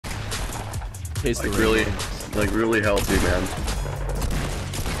Taste like the really, rainbow. like really healthy, man.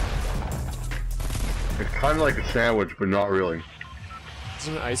 It's kind of like a sandwich, but not really. Is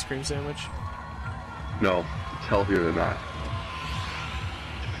it an ice cream sandwich? No, it's healthier than that.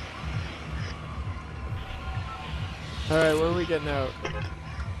 Alright, what are we getting out?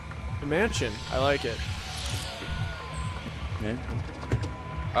 The mansion. I like it. Man.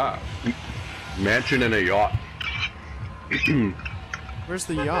 Ah. Mansion and a yacht. Where's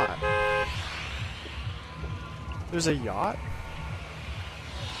the yacht? There's a yacht?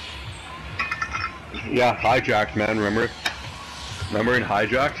 Yeah, hijacked, man. Remember? Remember in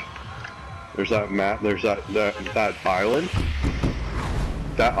Hijacked? There's that map. There's that island.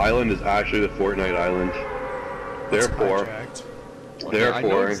 That island is actually the Fortnite island. Therefore, I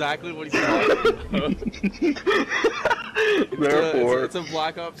know exactly what he's talking about. Therefore, it's a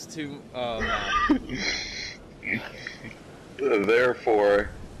Black Ops 2 map. Therefore,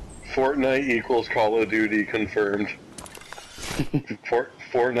 Fortnite equals Call of Duty confirmed.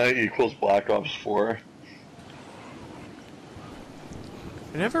 Fortnite equals Black Ops 4.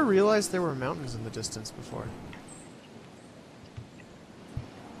 I never realized there were mountains in the distance before.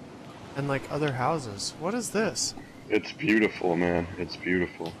 And like other houses. What is this? It's beautiful, man. It's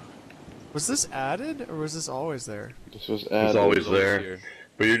beautiful. Was this added or was this always there? This was added. It's always there. Here.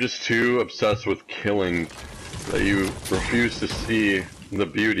 But you're just too obsessed with killing that you refuse to see the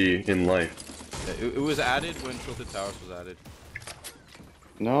beauty in life. It was added when Tilted Towers was added.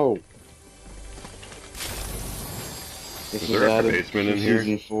 No. This Is was there a added basement for in here?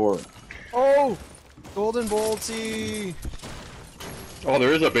 Season 4. Oh! Golden Bolty! Oh,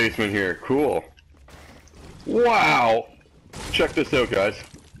 there is a basement here. Cool. Wow! Check this out, guys.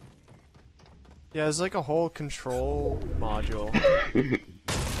 Yeah, there's like a whole control module.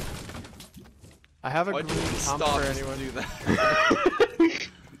 I have a Why'd you green pump stop for us to anyone. do that?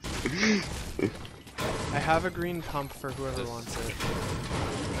 I have a green pump for whoever wants it.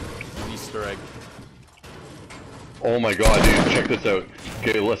 Easter egg. Oh my god, dude, check this out.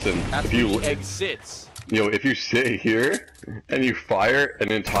 Okay, listen. That's If where you, the egg sits. if you sit here and you fire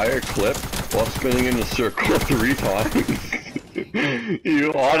an entire clip while spinning in a circle 3 times,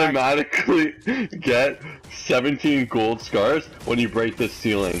 you automatically get 17 gold scars when you break this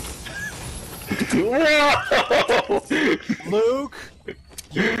ceiling. Whoa! Luke!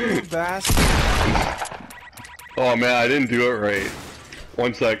 You bastard! Oh man, I didn't do it right.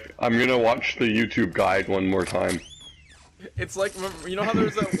 One sec, I'm gonna watch the YouTube guide one more time. It's like, remember, you know how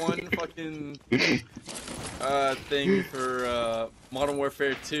there's that one fucking thing for Modern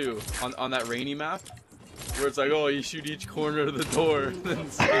Warfare 2 on that rainy map? Where it's like, oh, you shoot each corner of the door, then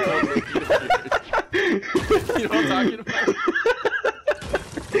you know what I'm talking about?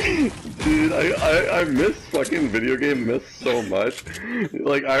 Dude, I miss fucking video game myths so much.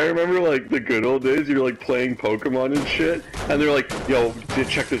 Like, I remember, like, the good old days, you're, like, playing Pokemon and shit, and they're like, yo, dude,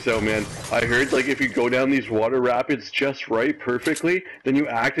 check this out, man. I heard, like, if you go down these water rapids just right, perfectly, then you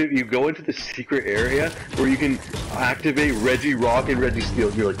go into the secret area where you can activate Regirock and Registeel.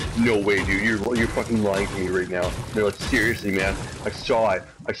 And you're like, no way, dude, you're fucking lying to me right now. And they're like, seriously, man, I saw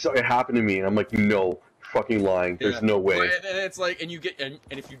it happen to me, and I'm like, no. Fucking lying. There's no way. And it's like, and you get, and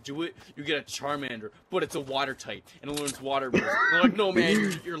if you do it, you get a Charmander, but it's a water type, and it learns water moves. They're like, no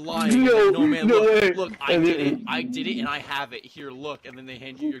man, you're lying. No, like, no man, no look, way. look, I did it, and I have it. Here, look, and then they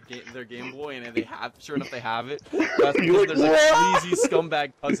hand you their Game Boy, and they have, sure enough, they have it. That's because there's a sleazy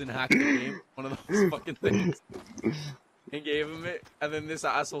scumbag cousin hacked the game, one of those fucking things, and gave him it, and then this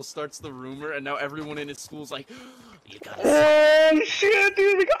asshole starts the rumor, and now everyone in his school's like, you gotta. Oh shit,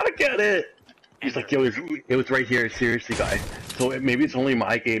 dude, we gotta get it. He's like, yo, it was right here, seriously, guys. So maybe it's only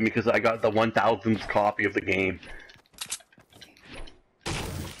my game because I got the 1000th copy of the game.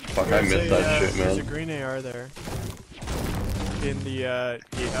 Fuck, I missed that shit, man. There's a green AR there. In the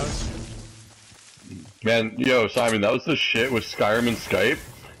gatehouse. Man, yo, Simon, that was the shit with Skyrim and Skype.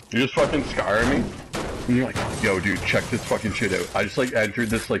 You just fucking Skyriming, and you're like, yo, dude, check this fucking shit out. I just, like, entered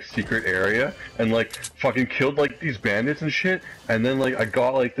this, like, secret area, and, like, fucking killed, like, these bandits and shit, and then, like, I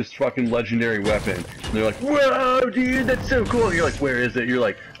got, like, this fucking legendary weapon. And they're like, whoa, dude, that's so cool. And you're like, where is it? You're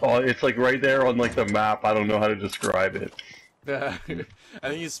like, oh, it's, like, right there on, like, the map. I don't know how to describe it. I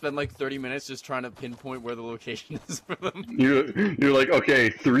think you spend like 30 minutes just trying to pinpoint where the location is for them. You're like, okay,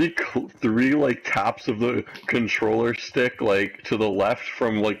 three like taps of the controller stick like to the left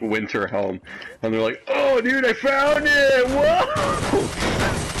from like Winterhelm, and they're like, oh dude, I found it!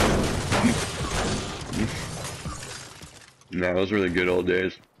 Whoa! Nah, those were the good old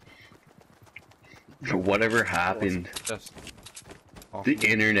days. Whatever happened? Awesome. The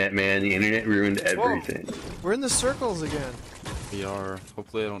internet, man. The internet ruined everything. Whoa. We're in the circles again. We are.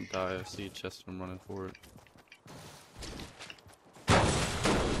 Hopefully I don't die. I see a chest and I'm running for it.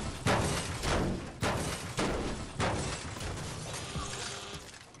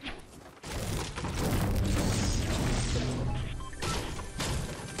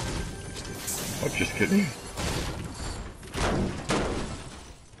 Oh, just kidding.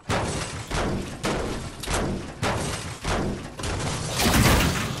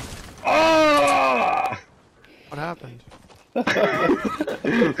 Ah! What happened? Die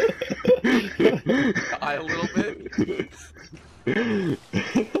a little bit.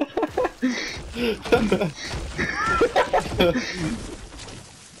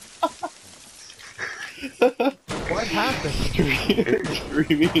 What happened?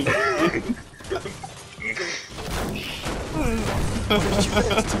 Screaming.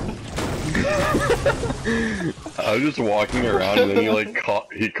 I was just walking around and then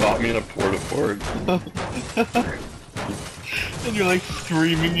he caught me in a porta-fort. And you're like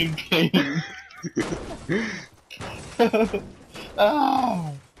screaming in pain.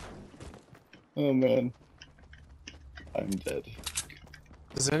 Ow! Oh man. I'm dead.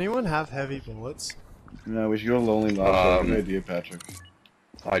 Does anyone have heavy bullets? No, we should go to Lonely Lodge. Good idea, Patrick.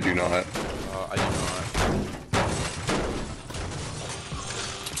 I do not. I do not.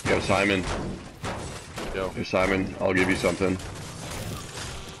 Yo, Simon. Yo, Yo, Simon, I'll give you something.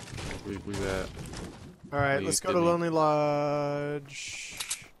 we got. Alright, Please let's go give to me- Lonely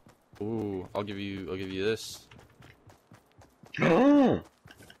Lodge. Ooh, I'll give you this.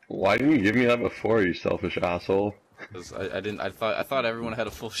 Why didn't you give me that before, you selfish asshole? Cause I didn't. I thought everyone had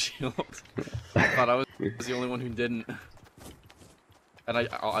a full shield. I thought I was the only one who didn't. And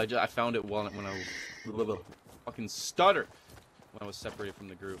I found it when I was fucking stutter when I was separated from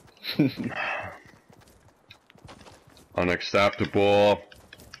the group. Unacceptable.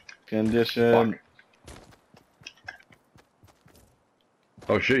 Condition. Fuck.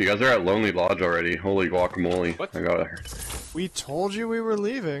 Oh shit, you guys are at Lonely Lodge already. Holy guacamole. What? I got it. We told you we were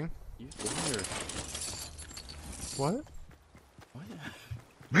leaving. You liar. What? What?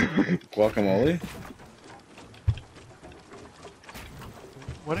 Guacamole?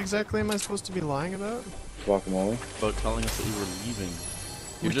 What exactly am I supposed to be lying about? Guacamole? About telling us that we were leaving.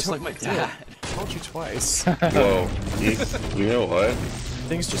 You're We just like my told- dad. I told you twice. Whoa. You know what?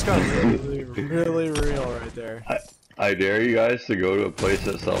 Things just got really, really real right there. I dare you guys to go to a place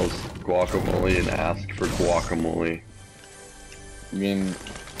that sells guacamole and ask for guacamole. You mean,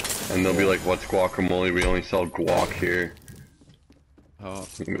 And they'll be like, what's guacamole? We only sell guac here. Oh,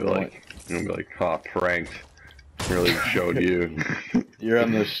 And you'll be like, ha, pranked. Really showed you. you're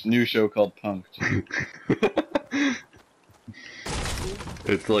on this new show called Punked.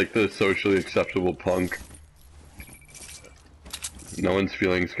 It's like the socially acceptable punk. No one's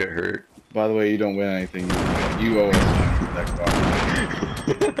feelings get hurt. By the way, you don't win anything. You owe us that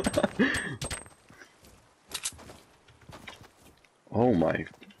guacamole. Oh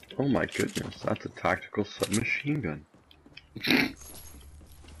my goodness, that's a tactical submachine gun.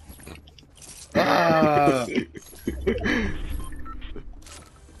 Ah!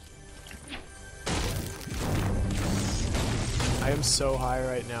 I am so high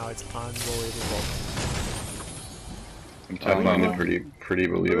right now, it's unbelievable. I'm I telling find you. it pretty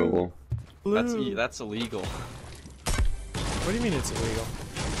believable. Blue. that's illegal. What do you mean it's illegal?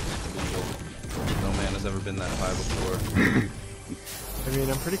 Illegal. No man has ever been that high before. I mean,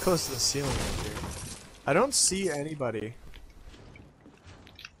 I'm pretty close to the ceiling right here. I don't see anybody.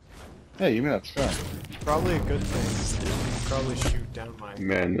 Hey, you mean that's fair. Probably a good thing, 'cause they can probably shoot down my...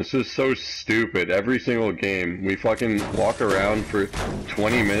 Man, this is so stupid. Every single game, we fucking walk around for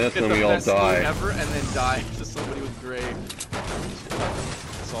 20 minutes Get and the we all best loot die. ever and then die to somebody with gray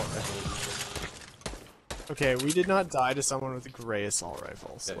assault rifles. Okay, we did not die to someone with gray assault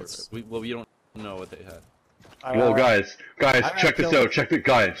rifles. Okay, Let's- we don't know what they had. Whoa, guys, I check this killed- out. Check the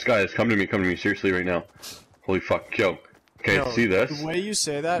guys, come to me, seriously, right now. Holy fuck, yo. Okay, No, see this? The way you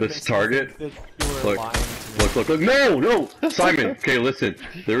say that This makes me target? think that you were Look, lying to me. Look, no, Simon. Okay, listen.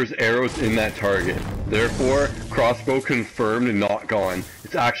 There's arrows in that target. Therefore, crossbow confirmed and not gone.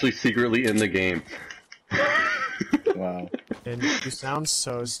 It's actually secretly in the game. Wow. And you sound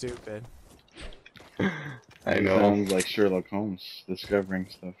so stupid. I It know. sounds like Sherlock Holmes discovering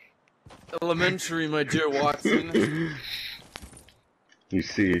stuff. Elementary, my dear Watson. You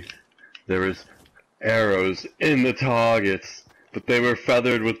see, there was arrows in the targets, but they were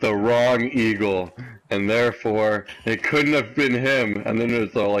feathered with the wrong eagle, and therefore it couldn't have been him. And then it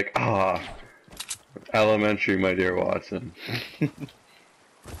was all like, ah, elementary, my dear Watson.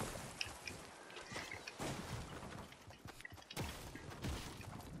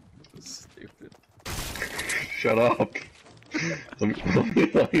 Stupid. Shut up.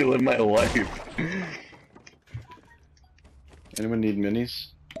 Let me live my life. Anyone need minis?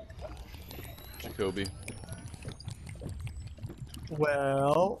 Jacoby.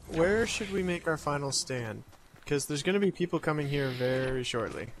 Well, where should we make our final stand? Because there's going to be people coming here very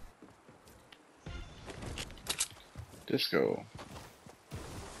shortly. Disco.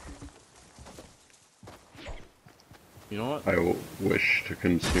 You know what? I wish to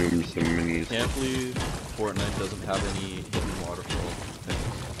consume some minis. Can't believe Fortnite doesn't have any hidden waterfall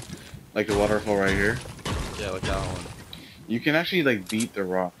things. Like the waterfall right here. Yeah, like that one. You can actually like beat the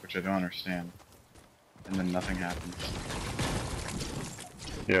rock, which I don't understand. And then nothing happens.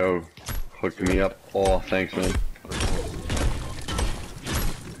 Yo, hook me up. Oh, thanks, man.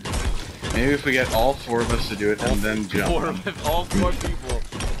 Maybe if we get all 4 of us to do it and then jump. All four people.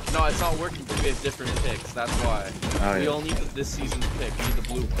 No, it's not working because we have different picks. That's why. Oh, We yeah. all need this season's pick. We need the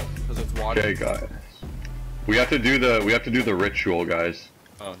blue one because it's water. Okay, guys. We have to do the ritual, guys.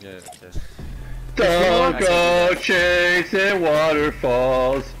 Oh yeah. Okay. Don't go chasing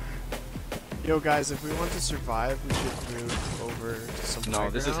waterfalls. Yo, guys, if we want to survive, we should move over to some No,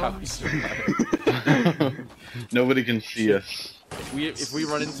 this is how we playground. survive. Nobody can see us. If we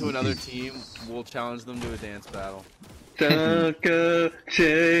run into another team, we'll challenge them to a dance battle. Don't go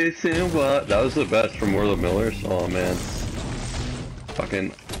chasing what? That was the best from War of the Millers. Oh man,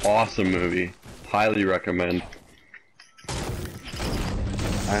 fucking awesome movie. Highly recommend.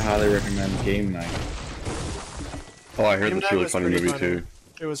 I highly recommend Game Night. Oh, I heard Game this Night really was funny pretty movie funny. too.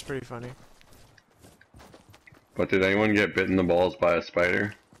 It was pretty funny. But did anyone get bitten in the balls by a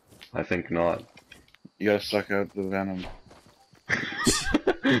spider? I think not. You gotta suck out the venom.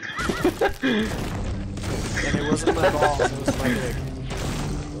 And it wasn't my balls, it was my dick.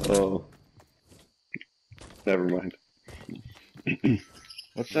 Oh, never mind.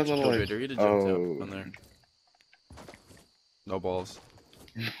 What's that little Go like? Vader, you did Oh. jump on there. No balls.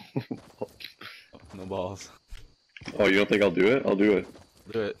 No balls. Oh, you don't think I'll do it? I'll do it.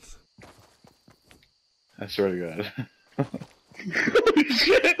 Do it. I swear to God. Holy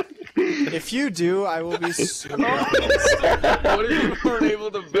shit! If you do, I will be super pissed. What if you weren't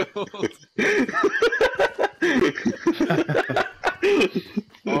able to build?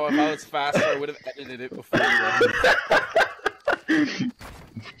 Oh, if I was faster, I would have edited it before you left.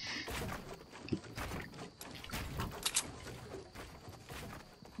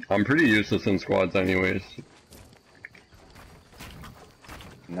 I'm pretty useless in squads anyways.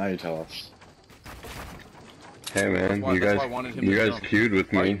 Now you tell us. Hey man, That's you why I wanted him you to guys jump. queued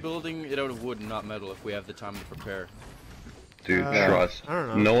with Why are you me. building it out of wood and not metal if we have the time to prepare? Dude, Uh, trust. I don't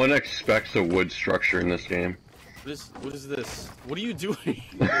know. No one expects a wood structure in this game. What is this? What are you doing?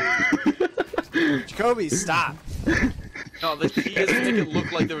 Jacoby, stop! No, the key is to make it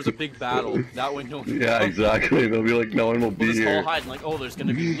look like there was a big battle. That way no one can Yeah, come. exactly. They'll be like, no one will We'll be just all here. hide and like, oh, there's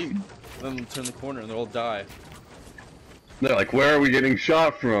gonna be loot. Then we'll turn the corner and they'll all die. They're like, where are we getting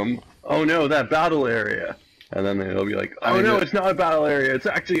shot from? Oh no, that battle area. And then they'll be like, oh mean, no, it's not a battle area. It's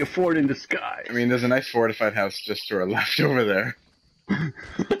actually a fort in disguise. I mean, there's a nice fortified house just to our left over there.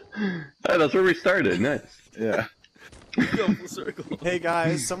 Hey, that's where we started. Nice. Yeah. Go full circle. Hey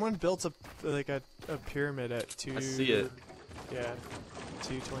guys, someone built a pyramid at 2... I see it. Yeah,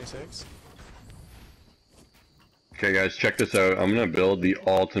 226. Okay, guys, check this out. I'm gonna build the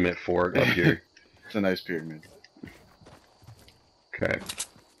ultimate fort up here. It's a nice pyramid. Okay.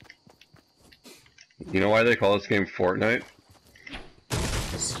 You know why they call this game Fortnite?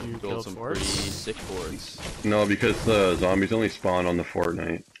 So you Build build some pretty forts. sick forts. No, because the zombies only spawn on the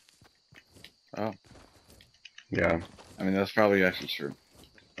Fortnite. Oh. Yeah. I mean, that's probably actually true.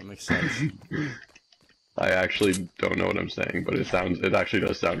 That makes sense. I actually don't know what I'm saying, but it actually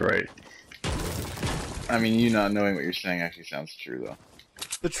does sound right. I mean, you not knowing what you're saying actually sounds true, though.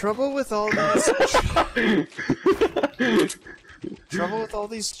 The trouble with all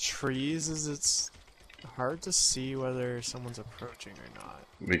these trees is it's hard to see whether someone's approaching or not.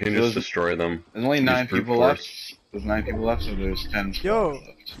 We can just destroy them. There's only Use 9 brute people force. left. There's 9 people left, so there's 10 Yo.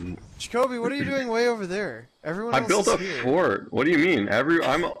 spots left. Jacoby, what are you doing way over there? Everyone I else built is a here. fort. What do you mean?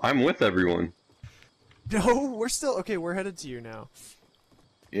 I'm with everyone. No, we're still okay. We're headed to you now.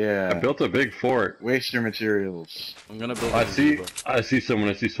 Yeah. I built a big fort. Waste your materials. I'm gonna build I a see gazebo. I see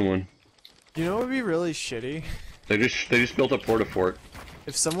someone. You know what would be really shitty? They just built a fort.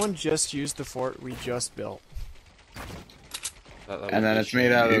 If someone just used the fort we just built. That would And then be it's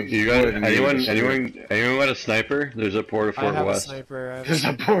made out of You got wood and you anyone just- anyone got a sniper? There's a port I have a west. sniper. I have a There's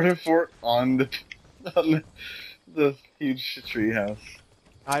a porta fort on the huge tree house.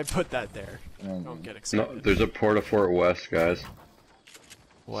 I put that there. Don't get No, excited. there's a port west, guys.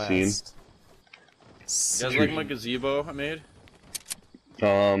 West. Scene. You guys like my gazebo I made?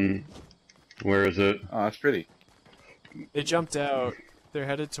 Where is it? Oh, that's pretty. They jumped out. They're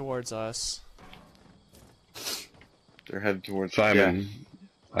headed towards us. They're headed towards Simon,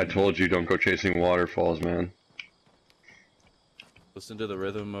 I told you don't go chasing waterfalls, man. Listen to the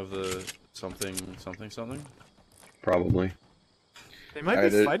rhythm of the something. Probably. They might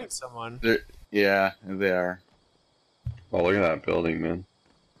be fighting someone. Yeah, they are. Oh, look at that building, man.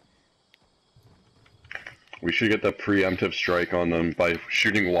 We should get the preemptive strike on them by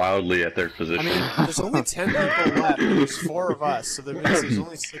shooting wildly at their position. I mean, there's only 10 people left, and there's 4 of us, so that means there's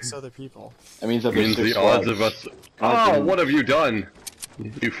only 6 other people. That means that means there's the odds of us. Oh, what have you done?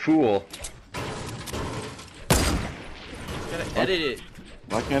 You fool. Gotta edit it.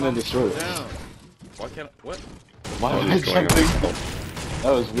 Why can't I destroy it? Down. Why can't I? What? Why What am I is going jumping?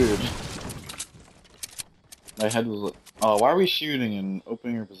 That was weird. My head was like, oh, why are we shooting and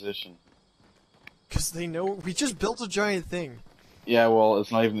opening our position? Because they know we just built a giant thing. Yeah, well,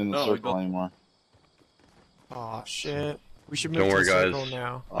 it's not even in the No, we circle built- anymore. Aw, shit. We should Don't move to worry, the circle guys.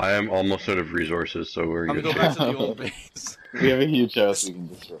 now. I am almost out of resources, so we're I'm good. gonna go back to the old base. We have a huge house we can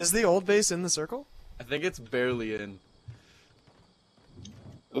destroy. Is the old base in the circle? I think it's barely in.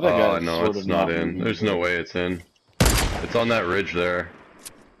 But that Oh, guy's no, sort it's of not in. moving There's no forward. way it's in. It's on that ridge there.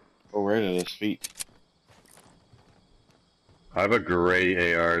 Oh, right at his feet. I have a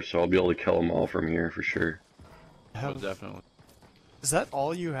gray AR, so I'll be able to kill them all from here for sure. Oh, definitely. Is that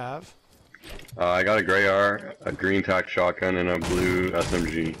all you have? I got a gray AR, a green tac shotgun, and a blue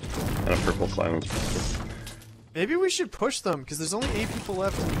SMG, and a purple silence pistol. Maybe we should push them, because there's only 8 people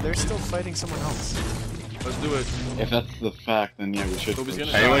left, and they're still fighting someone else. Let's do it. If that's the fact, then yeah, we should. Kobe's push.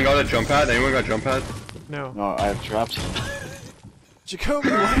 gonna- Anyone got a jump pad? Anyone got a jump pad? No. No, I have traps. Jacoby,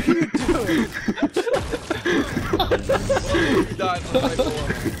 what are you doing? You died from right below.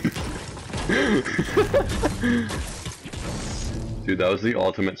 Dude, that was the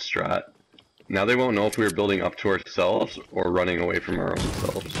ultimate strat. Now they won't know if we were building up to ourselves or running away from our own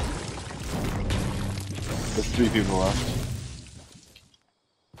selves. There's 3 people left.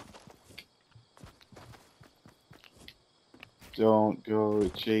 Don't go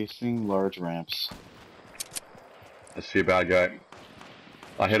chasing large ramps. I see a bad guy.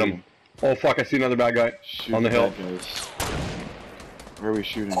 I hit him. Oh fuck, I see another bad guy. Shoot On the hill. bad guys. Where are we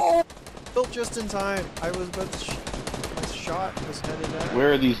shooting? Oh! Built just in time. I was about to my shot was headed at.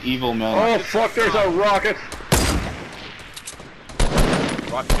 Where are these evil men? Oh fuck, there's a rocket!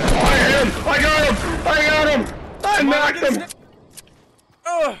 Rocket guy. I hit him! I got him! I got him! I knocked him!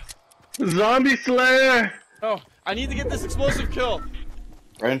 Oh, Zombie Slayer! oh, I need to get this explosive kill.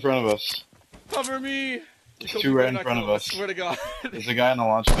 Right in front of us. Cover me. There's Kobe, 2 right better in not front kill of him, us. I swear to God. There's a guy on the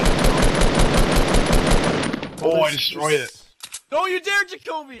launch pad. Oh, I destroyed it. Don't you dare,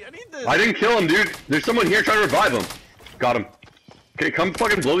 Jacoby! I need this. I didn't kill him, dude. There's someone here trying to revive him. Got him. Okay, come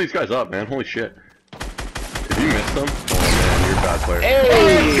fucking blow these guys up, man. Holy shit. Did you miss them? Oh man, you're a bad player.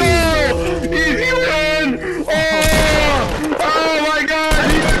 Hey! Let's go! Easy win! Oh! Oh my god!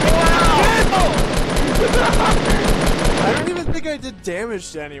 I don't even think I did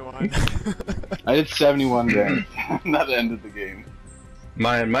damage to anyone. I did 71 damage. That ended the game.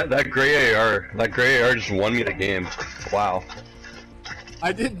 That gray AR just won me the game. Wow.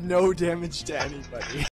 I did no damage to anybody.